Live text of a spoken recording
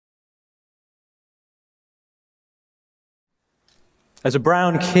As a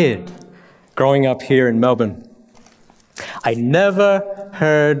brown kid growing up here in Melbourne, I never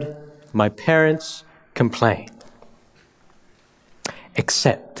heard my parents complain,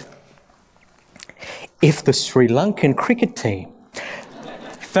 except if the Sri Lankan cricket team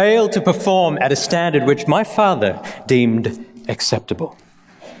failed to perform at a standard which my father deemed acceptable.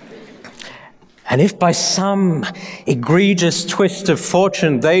 And if by some egregious twist of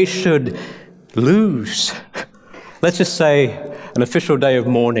fortune they should lose, let's just say an official day of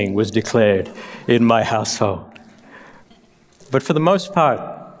mourning was declared in my household. But for the most part,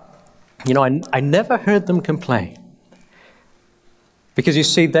 you know, I never heard them complain. Because you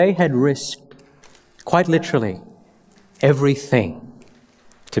see, they had risked, quite literally, everything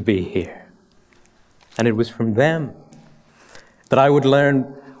to be here. And it was from them that I would learn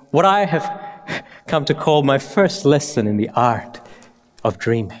what I have come to call my first lesson in the art of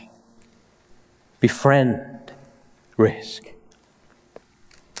dreaming. Befriend risk.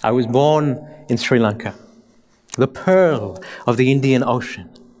 I was born in Sri Lanka, the pearl of the Indian Ocean,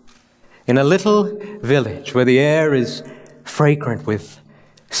 in a little village where the air is fragrant with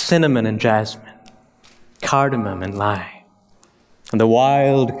cinnamon and jasmine, cardamom and lime, and the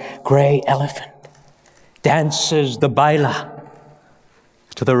wild grey elephant dances the baila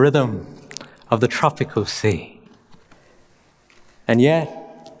to the rhythm of the tropical sea. And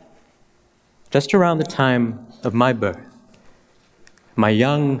yet, just around the time of my birth, my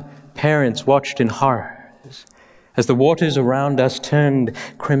young parents watched in horror as the waters around us turned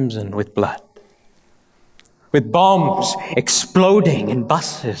crimson with blood, with bombs exploding in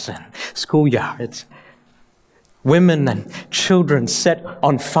buses and schoolyards, women and children set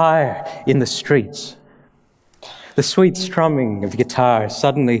on fire in the streets, the sweet strumming of guitar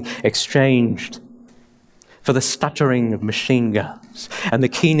suddenly exchanged for the stuttering of machine guns and the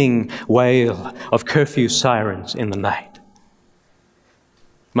keening wail of curfew sirens in the night.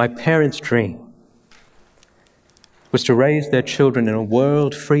 My parents' dream was to raise their children in a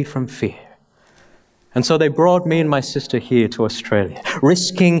world free from fear. And so they brought me and my sister here to Australia,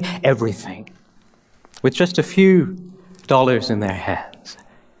 risking everything, with just a few dollars in their hands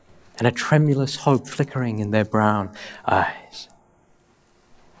and a tremulous hope flickering in their brown eyes.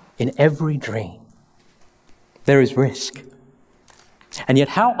 In every dream, there is risk. And yet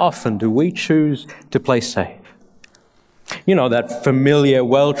how often do we choose to play safe? You know, that familiar,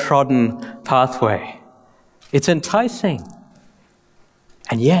 well-trodden pathway. It's enticing.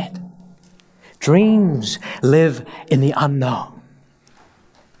 And yet, dreams live in the unknown.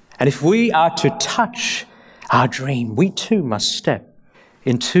 And if we are to touch our dream, we too must step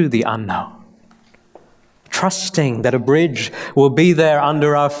into the unknown, trusting that a bridge will be there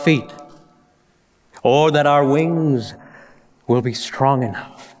under our feet, or that our wings will be strong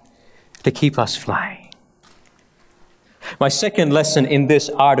enough to keep us flying. My second lesson in this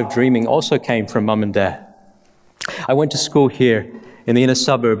art of dreaming also came from Mum and Dad. I went to school here in the inner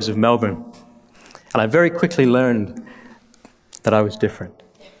suburbs of Melbourne, and I very quickly learned that I was different.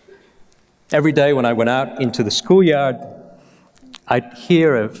 Every day when I went out into the schoolyard, I'd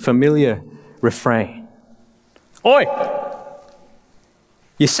hear a familiar refrain. Oi!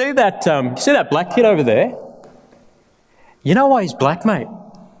 You see that black kid over there? You know why he's black, mate?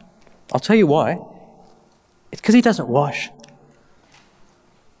 I'll tell you why. It's because he doesn't wash.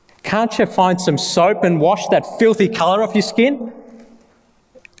 Can't you find some soap and wash that filthy colour off your skin?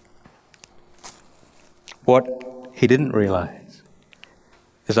 What he didn't realise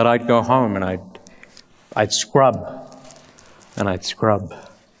is that I'd go home and I'd scrub and I'd scrub.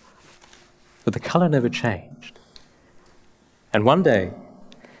 But the colour never changed. And one day,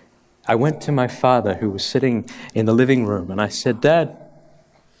 I went to my father, who was sitting in the living room, and I said, Dad,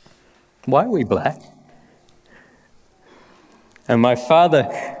 why are we black? And my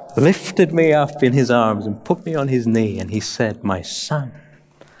father lifted me up in his arms and put me on his knee, and he said, my son,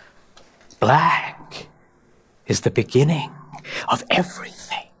 black is the beginning of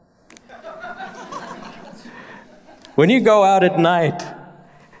everything. When you go out at night,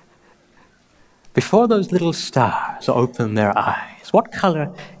 before those little stars open their eyes, what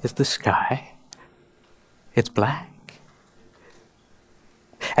color is the sky? It's black.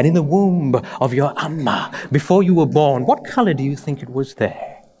 And in the womb of your Amma, before you were born, what color do you think it was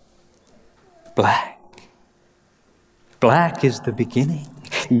there? Black. Black is the beginning.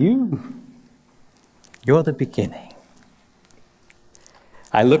 You're the beginning.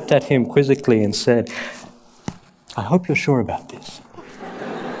 I looked at him quizzically and said, I hope you're sure about this.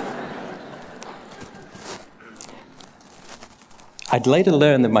 I'd later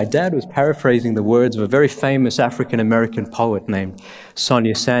learned that my dad was paraphrasing the words of a very famous African-American poet named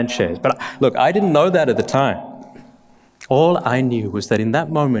Sonia Sanchez. But look, I didn't know that at the time. All I knew was that in that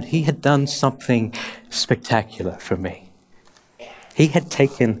moment, he had done something spectacular for me. He had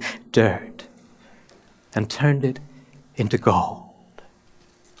taken dirt and turned it into gold.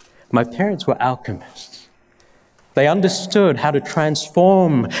 My parents were alchemists. They understood how to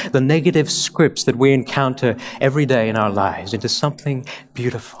transform the negative scripts that we encounter every day in our lives into something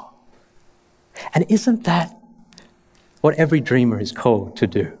beautiful. And isn't that what every dreamer is called to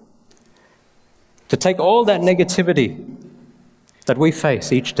do? To take all that negativity that we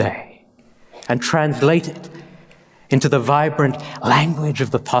face each day and translate it into the vibrant language of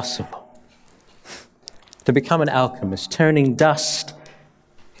the possible. To become an alchemist, turning dust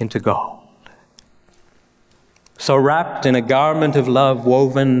into gold. So wrapped in a garment of love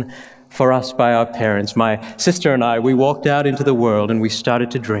woven for us by our parents, my sister and I, we walked out into the world and we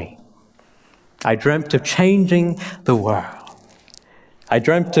started to dream. I dreamt of changing the world. I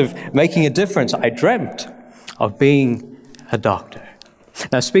dreamt of making a difference. I dreamt of being a doctor.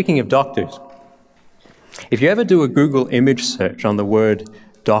 Now, speaking of doctors, if you ever do a Google image search on the word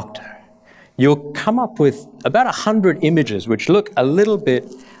doctor, you'll come up with about 100 images which look a little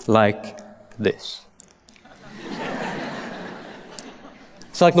bit like this.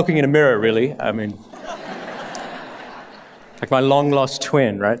 It's like looking in a mirror, really. I mean, like my long-lost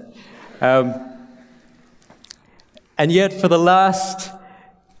twin, right? And yet, for the last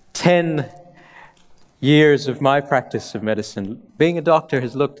 10 years of my practice of medicine, being a doctor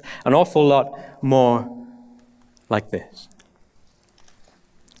has looked an awful lot more like this.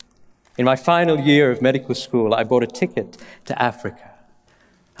 In my final year of medical school, I bought a ticket to Africa,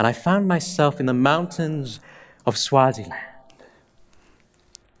 and I found myself in the mountains of Swaziland,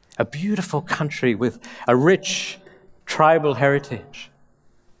 a beautiful country with a rich tribal heritage,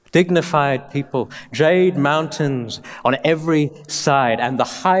 dignified people, jade mountains on every side, and the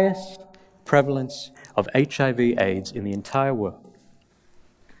highest prevalence of HIV/AIDS in the entire world.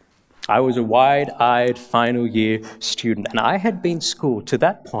 I was a wide-eyed final year student, and I had been schooled to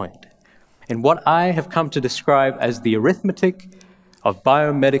that point in what I have come to describe as the arithmetic of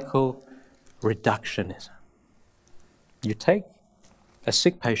biomedical reductionism. You take a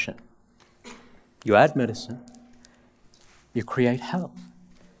sick patient, you add medicine, you create health.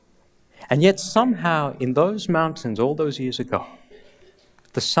 And yet somehow in those mountains all those years ago,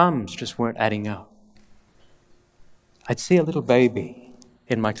 the sums just weren't adding up. I'd see a little baby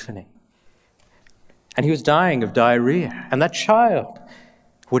in my clinic, and he was dying of diarrhea, and that child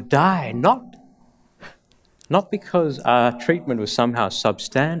would die not because our treatment was somehow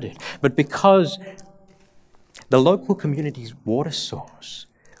substandard, but because the local community's water source,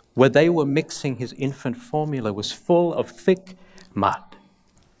 where they were mixing his infant formula, was full of thick mud.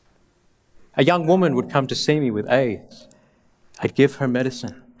 A young woman would come to see me with AIDS. I'd give her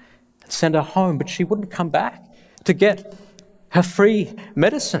medicine and send her home, but she wouldn't come back to get her free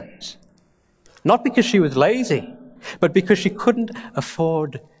medicines. Not because she was lazy, but because she couldn't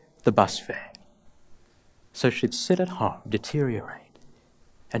afford the bus fare. So she'd sit at home, deteriorate,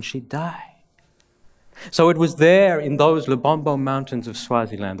 and she'd die. So it was there in those Lubombo mountains of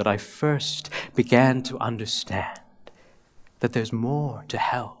Swaziland that I first began to understand that there's more to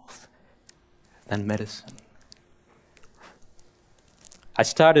health than medicine. I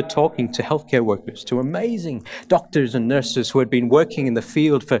started talking to healthcare workers, to amazing doctors and nurses who had been working in the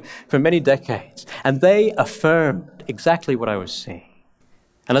field for many decades, and they affirmed exactly what I was seeing.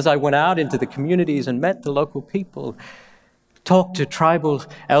 And as I went out into the communities and met the local people, talked to tribal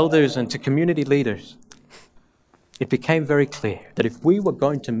elders and to community leaders, it became very clear that if we were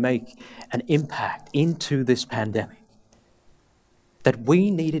going to make an impact into this pandemic, that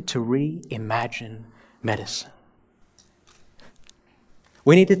we needed to reimagine medicine.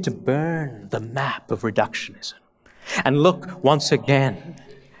 We needed to burn the map of reductionism and look once again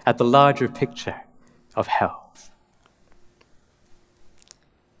at the larger picture of health.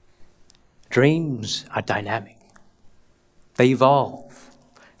 Dreams are dynamic. They evolve,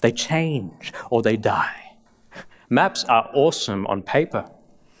 they change, or they die. Maps are awesome on paper,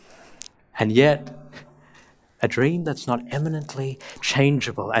 and yet a dream that's not eminently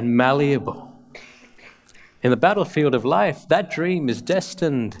changeable and malleable, in the battlefield of life, that dream is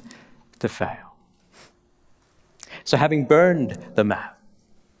destined to fail. So having burned the map,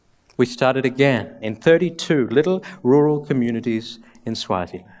 we started again in 32 little rural communities in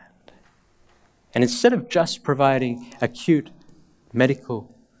Swaziland. And instead of just providing acute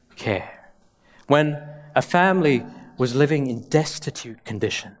medical care, when a family was living in destitute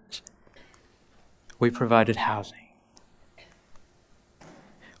conditions, we provided housing.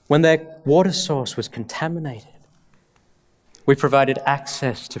 When their water source was contaminated, we provided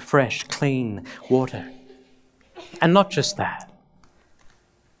access to fresh, clean water. And not just that.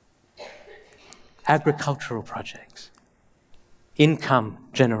 Agricultural projects, income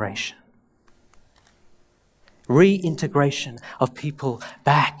generation, reintegration of people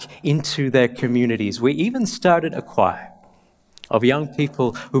back into their communities. We even started a choir of young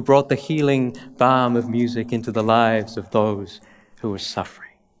people who brought the healing balm of music into the lives of those who were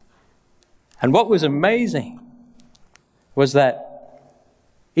suffering. And what was amazing was that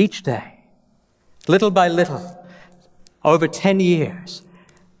each day, little by little, over 10 years,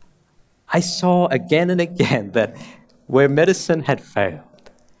 I saw again and again that where medicine had failed,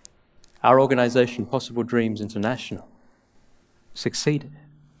 our organization, Possible Dreams International, succeeded.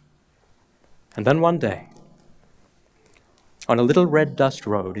 And then one day, on a little red dust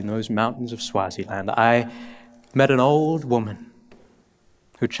road in those mountains of Swaziland, I met an old woman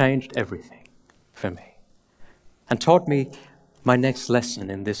who changed everything for me and taught me my next lesson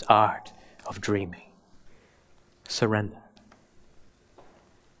in this art of dreaming: surrender.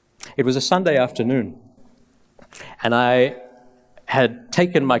 It was a Sunday afternoon, and I had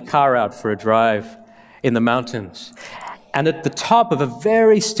taken my car out for a drive in the mountains, and at the top of a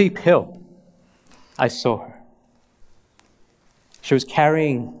very steep hill, I saw her. She was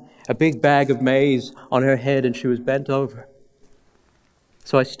carrying a big bag of maize on her head, and she was bent over.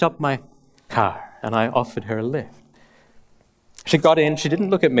 So I stopped my car, and I offered her a lift. She got in, she didn't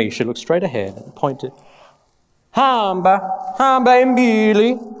look at me, she looked straight ahead and pointed. Hamba, hamba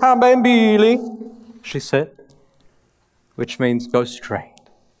mbili, she said, which means go straight.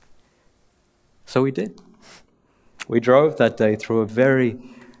 So we did. We drove that day through a very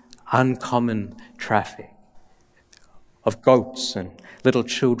uncommon traffic of goats and little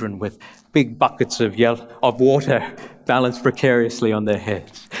children with big buckets of water balanced precariously on their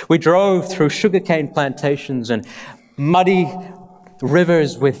heads. We drove through sugarcane plantations and muddy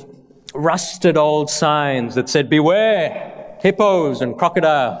rivers with rusted old signs that said, "Beware, hippos and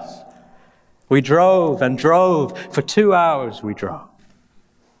crocodiles." We drove and drove. For 2 hours we drove.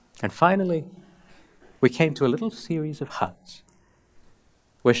 And finally, we came to a little series of huts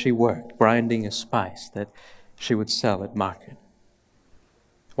where she worked, grinding a spice that she would sell at market.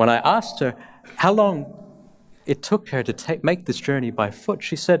 When I asked her how long it took her to make this journey by foot,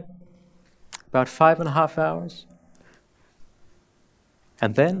 she said, about 5.5 hours.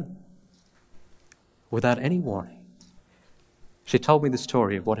 And then, without any warning, she told me the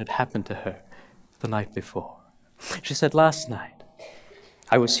story of what had happened to her the night before. She said, "Last night,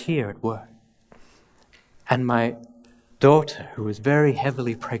 I was here at work, and my daughter, who was very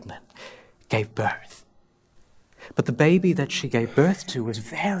heavily pregnant, gave birth. But the baby that she gave birth to was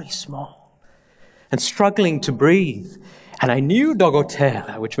very small and struggling to breathe. And I knew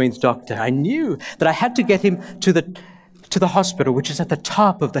Dogotela, which means doctor. I knew that I had to get him to the hospital, which is at the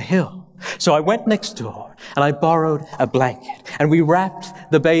top of the hill. So I went next door and I borrowed a blanket, and we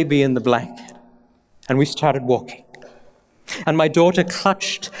wrapped the baby in the blanket, and we started walking. And my daughter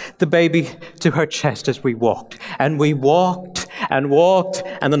clutched the baby to her chest as we walked. And we walked and walked,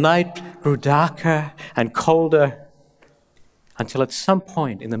 and the night grew darker and colder until at some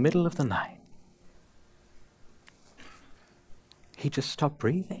point in the middle of the night, he just stopped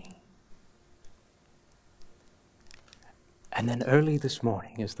breathing. And then early this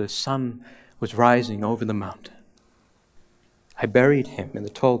morning, as the sun was rising over the mountain, I buried him in the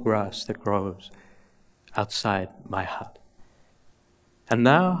tall grass that grows outside my hut. And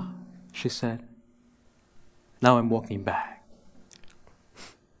now, she said, now I'm walking back.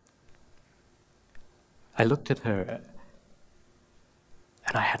 I looked at her,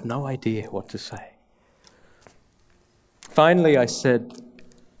 and I had no idea what to say. Finally, I said,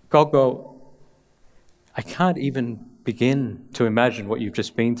 "Gogo, I can't even begin to imagine what you've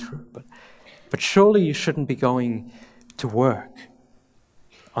just been through, but surely you shouldn't be going to work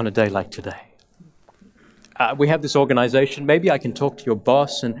on a day like today. We have this organization. Maybe I can talk to your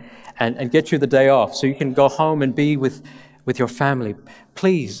boss and get you the day off so you can go home and be with your family.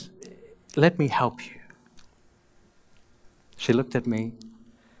 Please, let me help you." She looked at me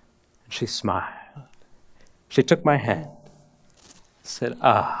and she smiled. She took my hand, said,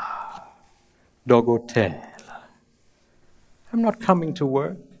 Dogotela, I'm not coming to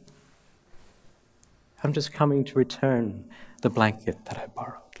work. I'm just coming to return the blanket that I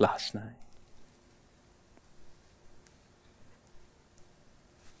borrowed last night.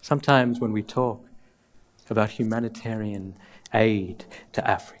 Sometimes when we talk about humanitarian aid to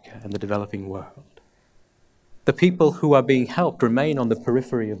Africa and the developing world, the people who are being helped remain on the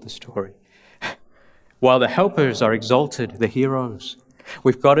periphery of the story. While the helpers are exalted, the heroes,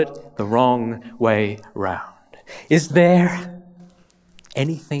 we've got it the wrong way round. Is there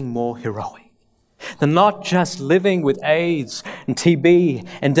anything more heroic They're not just living with AIDS and TB,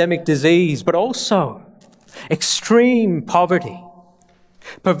 endemic disease, but also extreme poverty,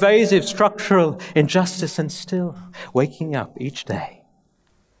 pervasive structural injustice, and still waking up each day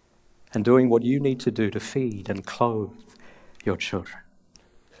and doing what you need to do to feed and clothe your children.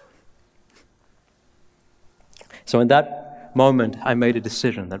 So in that moment, I made a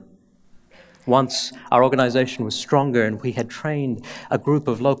decision that once our organization was stronger and we had trained a group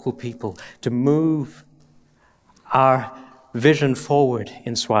of local people to move our vision forward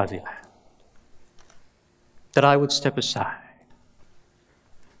in Swaziland, that I would step aside,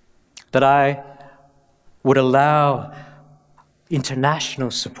 that I would allow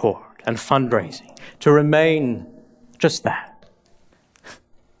international support and fundraising to remain just that,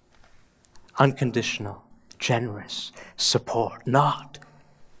 unconditional, generous support, not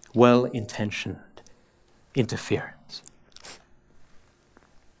well-intentioned interference.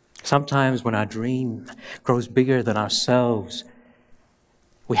 Sometimes when our dream grows bigger than ourselves,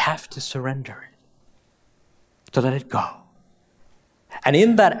 we have to surrender it, to let it go. And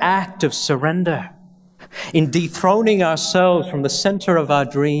in that act of surrender, in dethroning ourselves from the center of our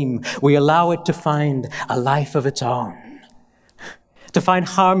dream, we allow it to find a life of its own, to find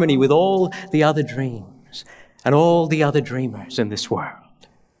harmony with all the other dreams and all the other dreamers in this world.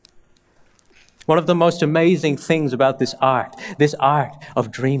 One of the most amazing things about this art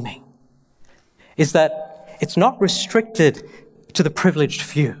of dreaming, is that it's not restricted to the privileged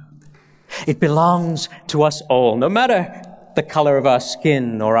few. It belongs to us all, no matter the color of our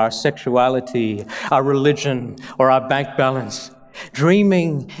skin or our sexuality, our religion or our bank balance.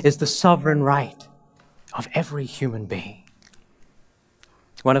 Dreaming is the sovereign right of every human being.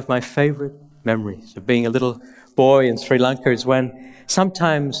 One of my favorite memories of being a little boy in Sri Lanka is when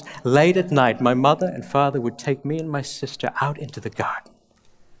sometimes late at night my mother and father would take me and my sister out into the garden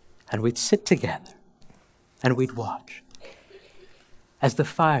and we'd sit together and we'd watch as the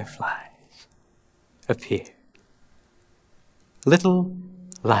fireflies appear. Little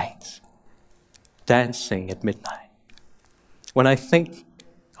lights dancing at midnight. When I think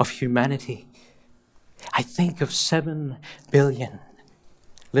of humanity, I think of 7 billion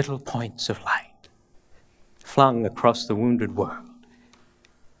little points of light flung across the wounded world.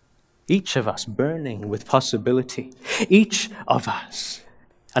 Each of us burning with possibility. Each of us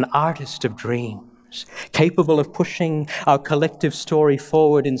an artist of dreams, capable of pushing our collective story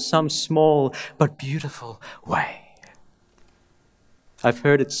forward in some small but beautiful way. I've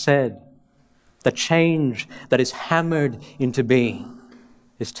heard it said that change that is hammered into being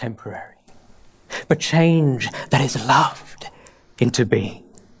is temporary, but change that is loved into being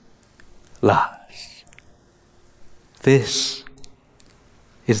lasts. This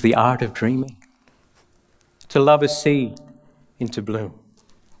is the art of dreaming. To love a seed into bloom.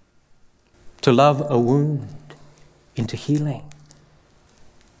 To love a wound into healing.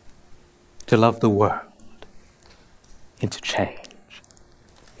 To love the world into change.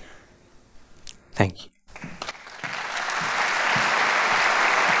 Thank you.